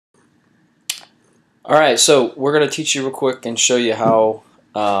Alright, so we're going to teach you real quick and show you how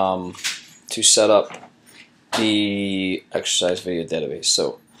to set up the exercise video database.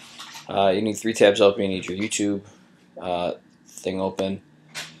 So you need 3 tabs open. You need your YouTube thing open.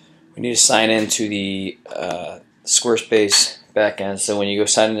 We need to sign into the Squarespace backend. So when you go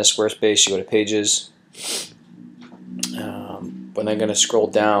sign into Squarespace, you go to Pages. When I'm going to scroll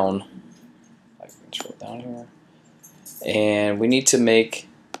down, I can scroll down here, and we need to make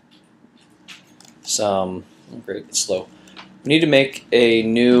some. Great, it's slow. We need to make a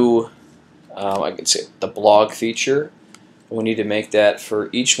new, I could say, the blog feature. We need to make that for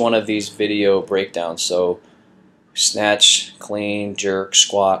each one of these video breakdowns. So snatch, clean, jerk,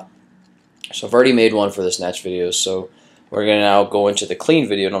 squat. So I've already made one for the snatch videos. So we're going to now go into the clean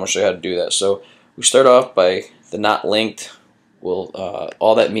video, and I'm going to show you how to do that. So we start off by the not linked.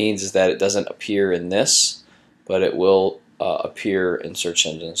 All that means is that it doesn't appear in this, but it will appear in search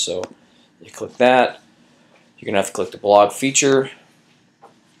engines. So you click that. You're going to have to click the blog feature.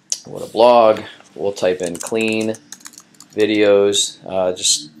 What a blog. We'll type in clean videos.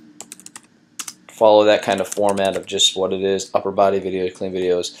 Just follow that kind of format of just what it is. Upper body videos, clean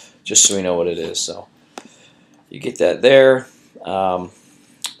videos, just so we know what it is. So you get that there.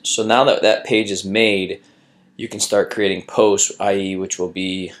 So now that that page is made, you can start creating posts, i.e. which will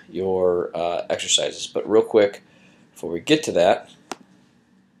be your exercises. But real quick, before we get to that,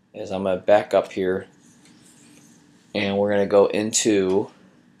 is I'm going to back up here, and we're going to go into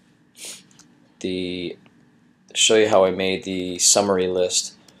the, show you how I made the summary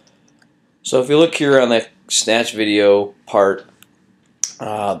list. So if you look here on the snatch video part,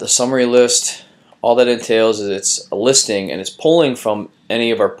 the summary list, all that entails is it's a listing, and it's pulling from any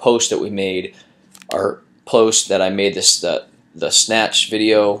of our posts that we made, our post that I made this the snatch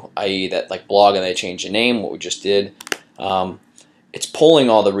video, i.e. that like blog, and they changed the name, what we just did. It's pulling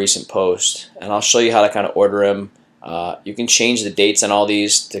all the recent posts, and I'll show you how to kind of order them. You can change the dates on all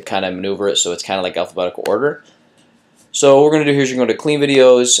these to kind of maneuver it so it's kind of like alphabetical order. So what we're going to do here is you're going to clean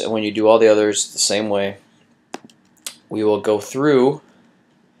videos, and when you do all the others the same way, we will go through,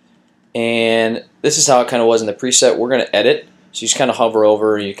 and this is how it kind of was in the preset. We're going to edit, so you just kind of hover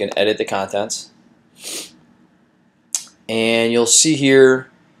over and you can edit the contents. And you'll see here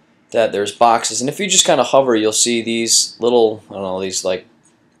that there's boxes, and if you just kind of hover, you'll see these little, I don't know, these like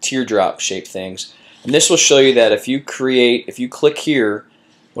teardrop shaped things. And this will show you that if you click here,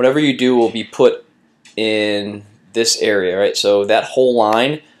 whatever you do will be put in this area, right? So that whole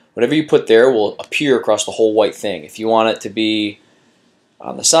line, whatever you put there will appear across the whole white thing. If you want it to be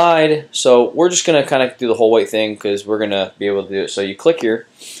on the side, so we're just going to kind of do the whole white thing because we're going to be able to do it. So you click here,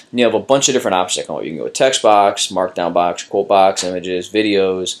 and you have a bunch of different options. You can go text box, markdown box, quote box, images,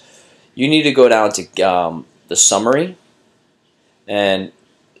 videos. You need to go down to the summary, and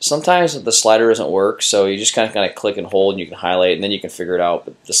sometimes the slider doesn't work, so you just kind of click and hold, and you can highlight, and then you can figure it out.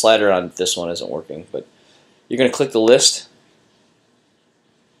 But the slider on this one isn't working. But you're going to click the list,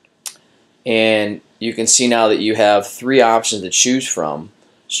 and you can see now that you have 3 options to choose from.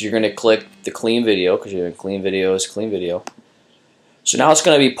 So you're going to click the clean video because you're in clean videos, clean video. So now it's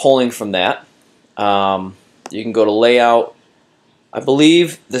going to be pulling from that. You can go to layout. I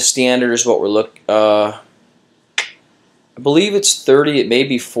believe the standard is what we're looking. I believe it's 30. It may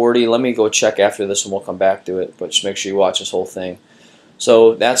be 40. Let me go check after this, and we'll come back to it. But just make sure you watch this whole thing.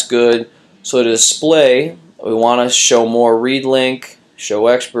 So that's good. So to display, we want to show more. Read link. Show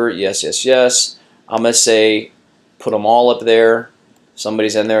expert. Yes, yes, yes. I'm going to say put them all up there.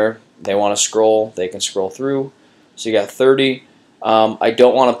 Somebody's in there, they want to scroll, they can scroll through. So you got 30. I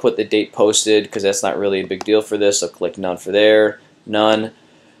don't want to put the date posted because that's not really a big deal for this. So click none for there, none.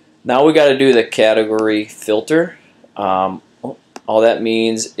 Now we got to do the category filter. All that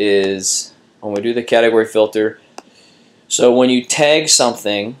means is when we do the category filter, so when you tag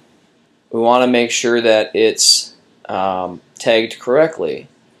something, we want to make sure that it's tagged correctly.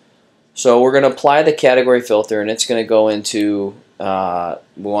 So we're going to apply the category filter, and it's going to go into, we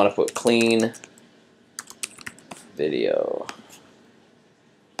want to put clean video.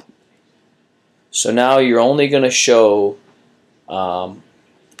 So now you're only going to show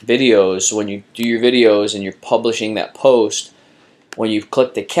videos when you do your videos and you're publishing that post. When you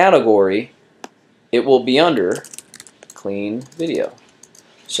click the category, it will be under clean video.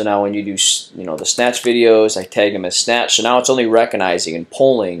 So now when you do, the snatch videos, I tag them as snatch. So now it's only recognizing and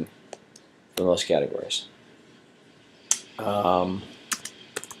pulling from those categories.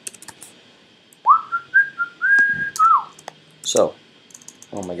 So,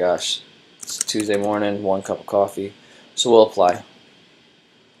 oh my gosh, it's Tuesday morning, 1 cup of coffee. So we'll apply.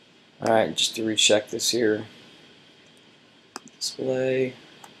 Alright, just to recheck this here. Display.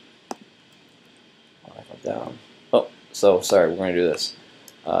 down. Oh, so sorry, we're going to do this.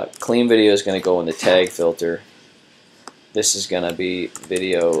 Clean video is going to go in the tag filter. This is going to be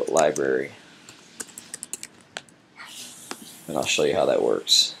video library. And I'll show you how that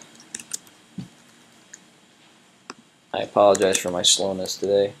works. I apologize for my slowness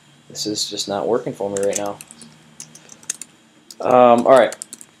today. This is just not working for me right now. Alright,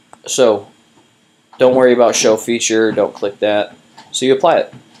 so don't worry about show feature, don't click that. So you apply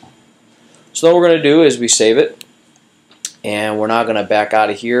it. So what we're going to do is we save it, and we're now going to back out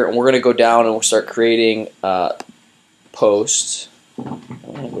of here, and we're going to go down and we'll start creating posts. I'm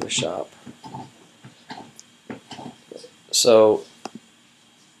going to go to shop. So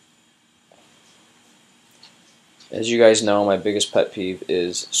as you guys know, my biggest pet peeve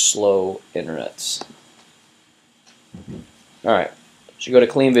is slow internets. Alright, so you go to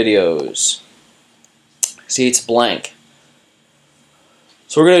clean videos. See, it's blank.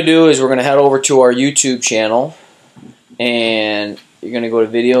 So what we're going to do is we're going to head over to our YouTube channel, and you're going to go to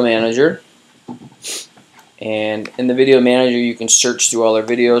Video Manager, and in the Video Manager you can search through all our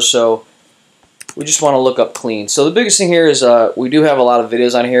videos. So we just want to look up clean. So the biggest thing here is we do have a lot of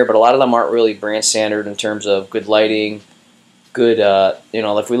videos on here, but a lot of them aren't really brand standard in terms of good lighting, good, you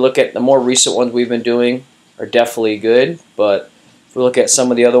know, if we look at the more recent ones we've been doing are definitely good, but if we look at some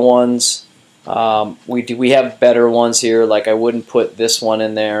of the other ones, we have better ones here. Like I wouldn't put this one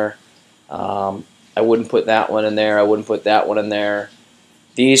in there. I wouldn't put that one in there. I wouldn't put that one in there.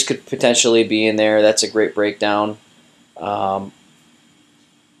 These could potentially be in there. That's a great breakdown. You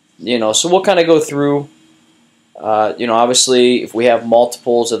know, so we'll kind of go through. You know, obviously, if we have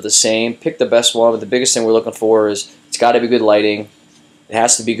multiples of the same, pick the best one. But the biggest thing we're looking for is it's got to be good lighting. It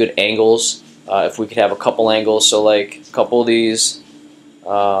has to be good angles. If we could have a couple angles, so like a couple of these.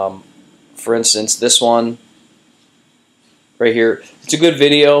 For instance, this one right here, it's a good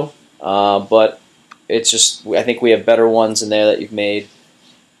video, but it's just, I think we have better ones in there that you've made.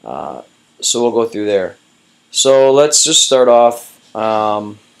 So we'll go through there. So let's just start off.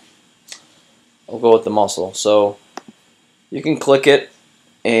 We'll go with the muscle. So you can click it,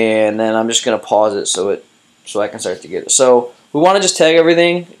 and then I'm just going to pause it so I can start to get it. So we want to just tag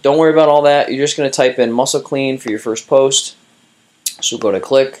everything. Don't worry about all that. You're just going to type in muscle clean for your first post. So go to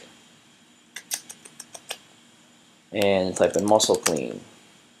click and type in muscle clean.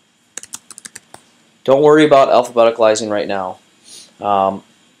 Don't worry about alphabeticalizing right now.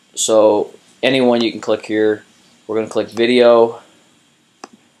 So anyone you can click here. We're going to click video.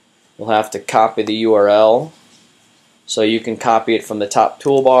 We'll have to copy the URL. So you can copy it from the top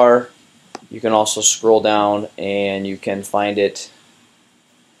toolbar. You can also scroll down and you can find it.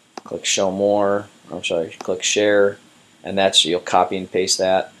 Click show more. I'm sorry, click share, and that's, you'll copy and paste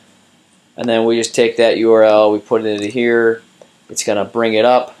that. And then we just take that URL, we put it into here. It's going to bring it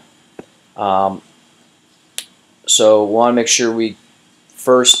up. So we want to make sure we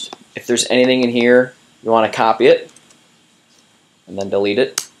first, if there's anything in here, you want to copy it and then delete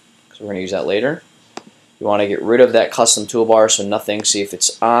it, because we're going to use that later. You want to get rid of that custom toolbar, so nothing. See, if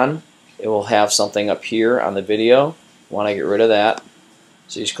it's on, it will have something up here on the video. You want to get rid of that.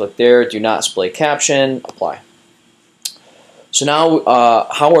 So you just click there, do not display caption, apply. So now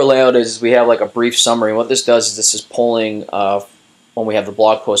how our layout is we have like a brief summary. What this does is this is pulling when we have the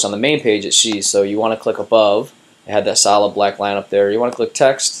blog post on the main page it sees. So you want to click above. It had that solid black line up there. You want to click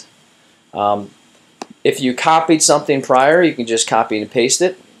text. If you copied something prior, you can just copy and paste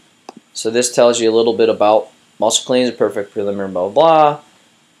it. So this tells you a little bit about muscle clean is a perfect preliminary blah blah blah.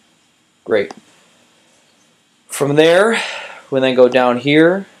 Great. From there, we then go down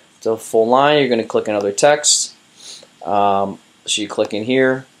here to full line. You're going to click another text. So you click in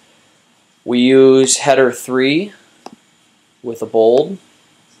here. We use header 3 with a bold,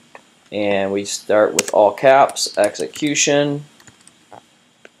 and we start with all caps, execution,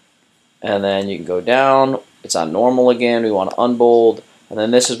 and then you can go down. It's on normal again. We want to unbold, and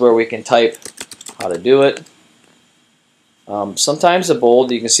then this is where we can type how to do it. Sometimes the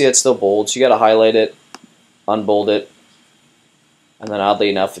bold, you can see it's still bold, so you got to highlight it, unbold it, and then oddly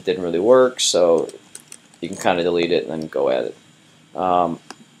enough it didn't really work, so you can kind of delete it and then go at it.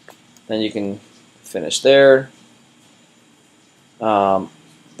 Then you can finish there. Then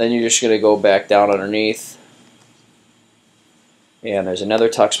you're just going to go back down underneath, and there's another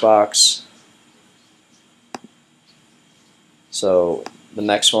text box. So the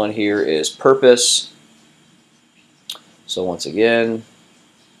next one here is purpose. So once again,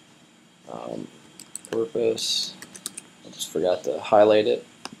 purpose, I just forgot to highlight it.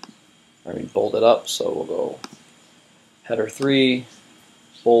 I mean bold it up, so we'll go header 3,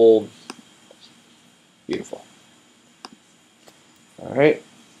 bold, beautiful. Alright,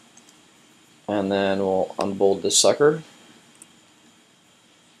 and then we'll unbold this sucker.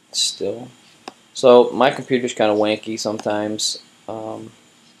 Still. So my computer's kind of wanky sometimes. And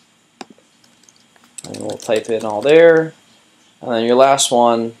we'll type in all there. And then your last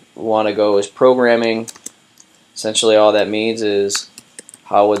one we want to go is programming. Essentially all that means is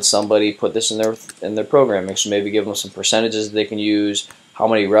how would somebody put this in their programming. So maybe give them some percentages they can use, how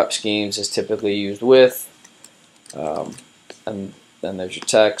many rep schemes is typically used with, and then there's your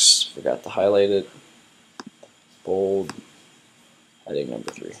text. Forgot to highlight it. Bold. Heading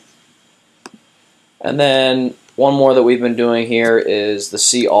number 3. And then one more that we've been doing here is the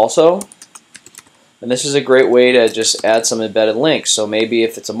see also. And this is a great way to just add some embedded links. So maybe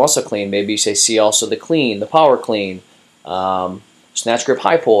if it's a muscle clean, maybe you say see also the clean, the power clean, snatch grip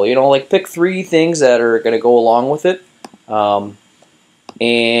high pull. You know, like pick 3 things that are going to go along with it.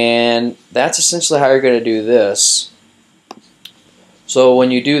 And that's essentially how you're going to do this. So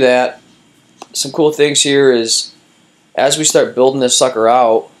when you do that, some cool things here is as we start building this sucker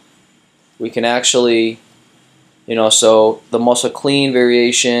out, we can actually, you know, so the muscle clean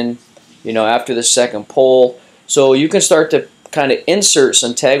variation, you know, after the second pull. So you can start to kind of insert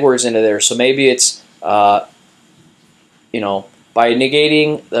some tag words into there. So maybe it's, you know, by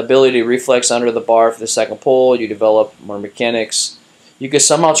negating the ability to reflex under the bar for the second pull, you develop more mechanics. You could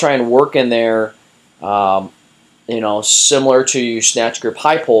somehow try and work in there, you know, similar to your snatch grip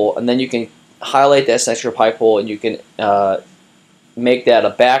high pull, and then you can highlight that snatch grip high pull, and you can make that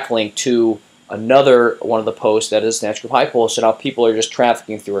a backlink to another one of the posts that is snatch grip high pull. So now people are just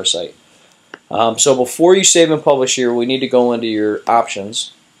trafficking through our site. So before you save and publish here, we need to go into your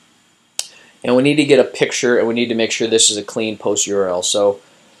options, and we need to get a picture, and we need to make sure this is a clean post URL. So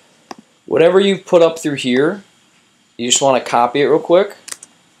whatever you put up through here, you just want to copy it real quick,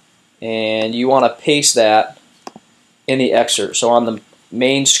 and you want to paste that in the excerpt. So on the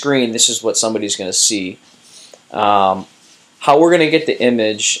main screen, this is what somebody's going to see. How we're going to get the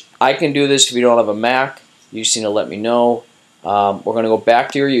image, I can do this if you don't have a Mac. You just need to let me know. We're going to go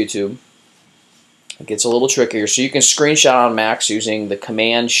back to your YouTube. It gets a little trickier. So you can screenshot on Macs using the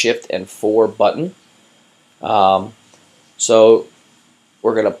Command, Shift, and 4 button. So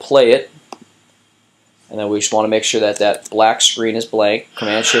we're going to play it. And then we just want to make sure that that black screen is blank.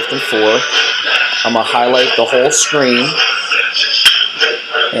 Command, Shift, and 4. I'm going to highlight the whole screen.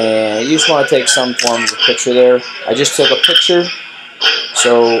 And you just want to take some form of a picture there. I just took a picture.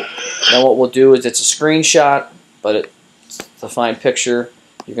 So then what we'll do is it's a screenshot, but it's a fine picture.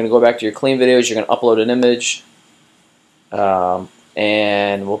 You're going to go back to your clean videos. You're going to upload an image.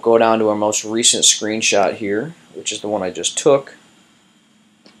 And we'll go down to our most recent screenshot here, which is the one I just took.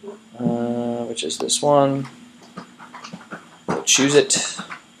 Which is this one. We'll choose it.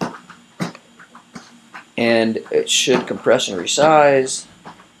 And it should compress and resize.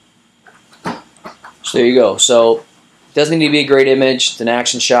 So there you go. So it doesn't need to be a great image. It's an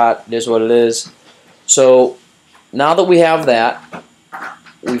action shot. It is what it is. So now that we have that,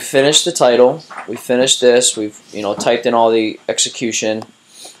 we've finished the title. We finished this. We've typed in all the execution,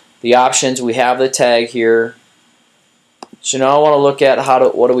 the options. We have the tag here. So now I want to look at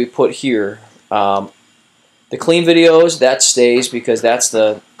what do we put here. The clean videos, that stays because that's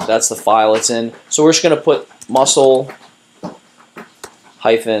the file it's in. So we're just going to put muscle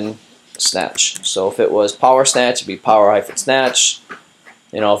hyphen snatch. So if it was power snatch, it'd be power hyphen snatch.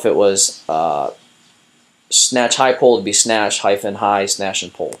 If it was snatch high pull, it'd be snatch hyphen high snatch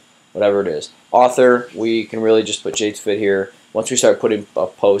and pull, whatever it is. Author, we can really just put JTFit here. Once we start putting a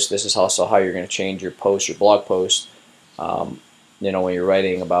post, this is also how you're going to change your post, your blog post. When you're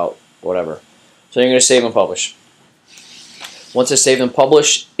writing about whatever. So you're going to save and publish. Once it's saved and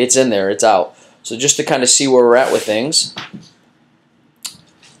published, it's in there, it's out. So just to kind of see where we're at with things,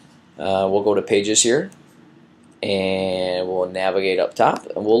 we'll go to pages here, and we'll navigate up top,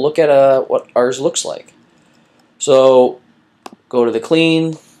 and we'll look at what ours looks like. So go to the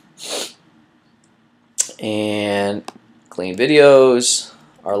clean, and clean videos,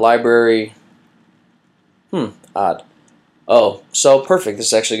 our library. Odd. Oh, so perfect. This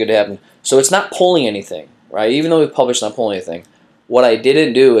is actually good to happen. So it's not pulling anything, right? Even though we published, not pulling anything. What I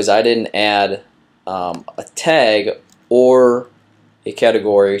didn't do is I didn't add a tag or a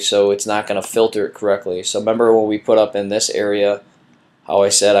category, so it's not going to filter it correctly. So remember when we put up in this area how I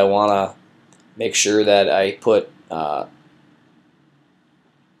said I want to make sure that I put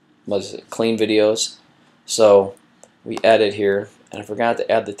clean videos. So we added here, and I forgot to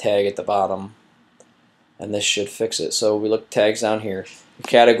add the tag at the bottom. And this should fix it. So we look tags down here. The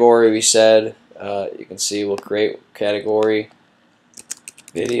category we said, you can see we'll create category,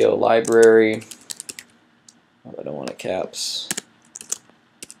 video library. Oh, I don't want it caps.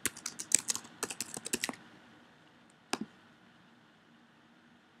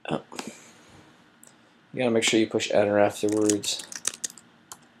 You gotta make sure you push enter afterwards.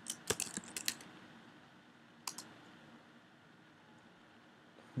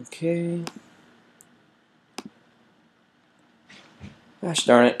 Okay. Gosh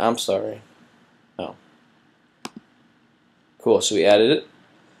darn it, I'm sorry. Oh. Cool, so we added it.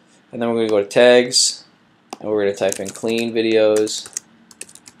 And then we're going to go to tags, and we're going to type in clean videos.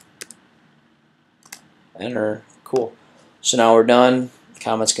 Enter. Cool. So now we're done.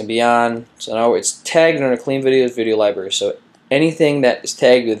 Comments can be on. So now it's tagged under clean videos video library. So anything that is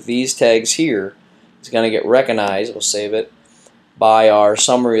tagged with these tags here is going to get recognized. We'll save it by our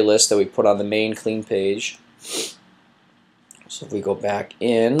summary list that we put on the main clean page. So if we go back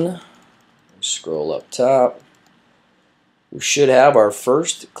in, scroll up top, we should have our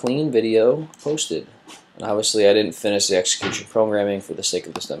first clean video posted. And obviously I didn't finish the execution programming for the sake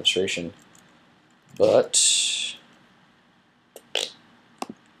of this demonstration, but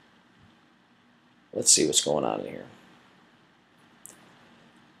let's see what's going on in here.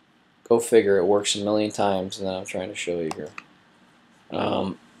 Go figure, it works a million times, and then I'm trying to show you here.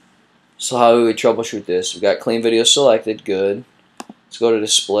 So how do we troubleshoot this? We've got clean video selected, good. Let's go to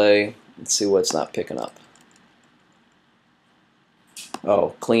display and see what's not picking up.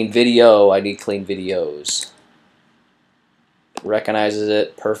 Oh, clean video, I need clean videos. It recognizes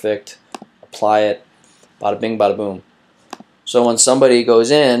it, perfect. Apply it, bada bing, bada boom. So when somebody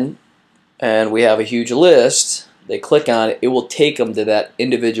goes in and we have a huge list, they click on it, it will take them to that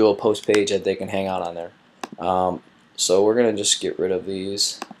individual post page that they can hang out on there. So we're going to just get rid of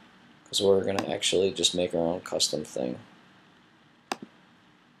these because we're going to actually just make our own custom thing.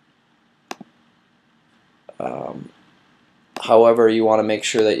 However, you want to make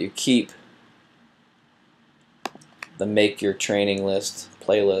sure that you keep the make your training list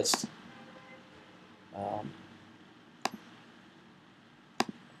playlist.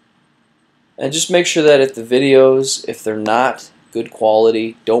 And just make sure that if the videos, if they're not good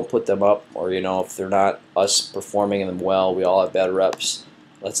quality, don't put them up, or if they're not us performing them well, we all have bad reps,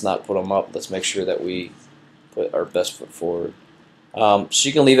 let's not put them up. Let's make sure that we put our best foot forward. So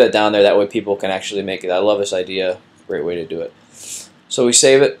you can leave that down there, that way people can actually make it. I love this idea, great way to do it. So we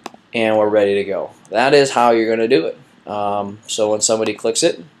save it and we're ready to go. That is how you're going to do it. So when somebody clicks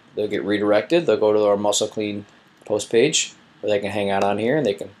it, they'll get redirected, they'll go to our Muscle Clean post page where they can hang out on here, and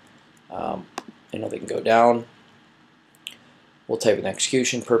they can they can go down. We'll type in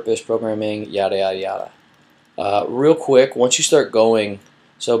execution, purpose, programming, yada yada yada. Real quick, once you start going,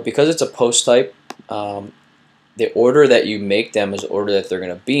 so because it's a post type, the order that you make them is the order that they're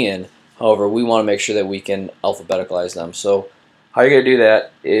going to be in. However, we want to make sure that we can alphabeticalize them. So how you're going to do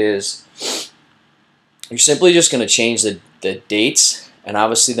that is you're simply just going to change the dates, and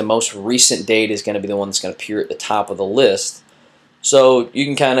obviously the most recent date is going to be the one that's going to appear at the top of the list. So you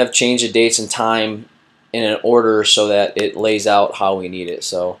can kind of change the dates and time in an order so that it lays out how we need it.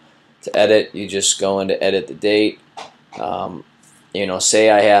 So to edit, you just go into edit the date.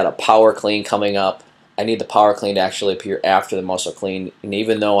 Say I had a power clean coming up. I need the power clean to actually appear after the muscle clean. And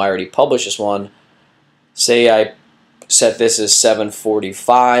even though I already published this one, say I set this as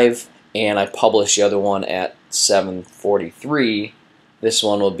 7:45 and I publish the other one at 7:43, this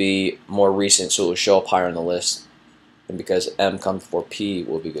one will be more recent, so it will show up higher on the list. And because M comes before P,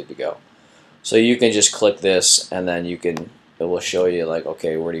 we'll be good to go. So you can just click this, and then it will show you like,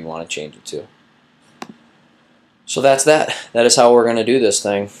 okay, where do you want to change it to? So that's that. That is how we're going to do this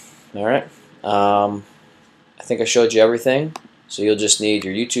thing. All right. I think I showed you everything. So you'll just need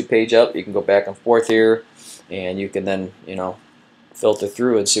your YouTube page up. You can go back and forth here, and you can then filter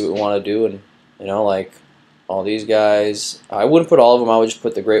through and see what we want to do. And like all these guys, I wouldn't put all of them. I would just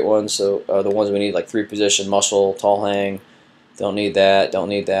put the great ones. So the ones we need, like 3-position, muscle, tall hang. Don't need that. Don't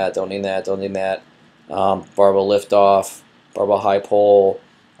need that. Don't need that. Don't need that. Barbell lift off. Barbell high pull.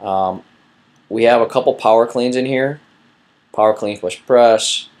 We have a couple power cleans in here. Power clean push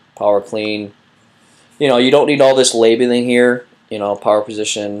press. Power clean. You don't need all this labeling here. Power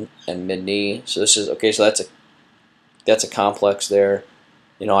position and mid knee. So this is okay. So that's a complex there.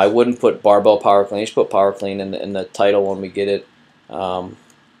 I wouldn't put barbell power clean. Just put power clean in the title when we get it.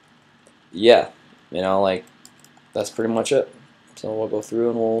 Yeah, like that's pretty much it. So we'll go through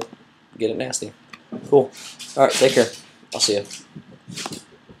and we'll get it nasty. Cool. All right, take care. I'll see you.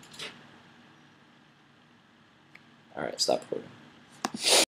 All right, stop recording.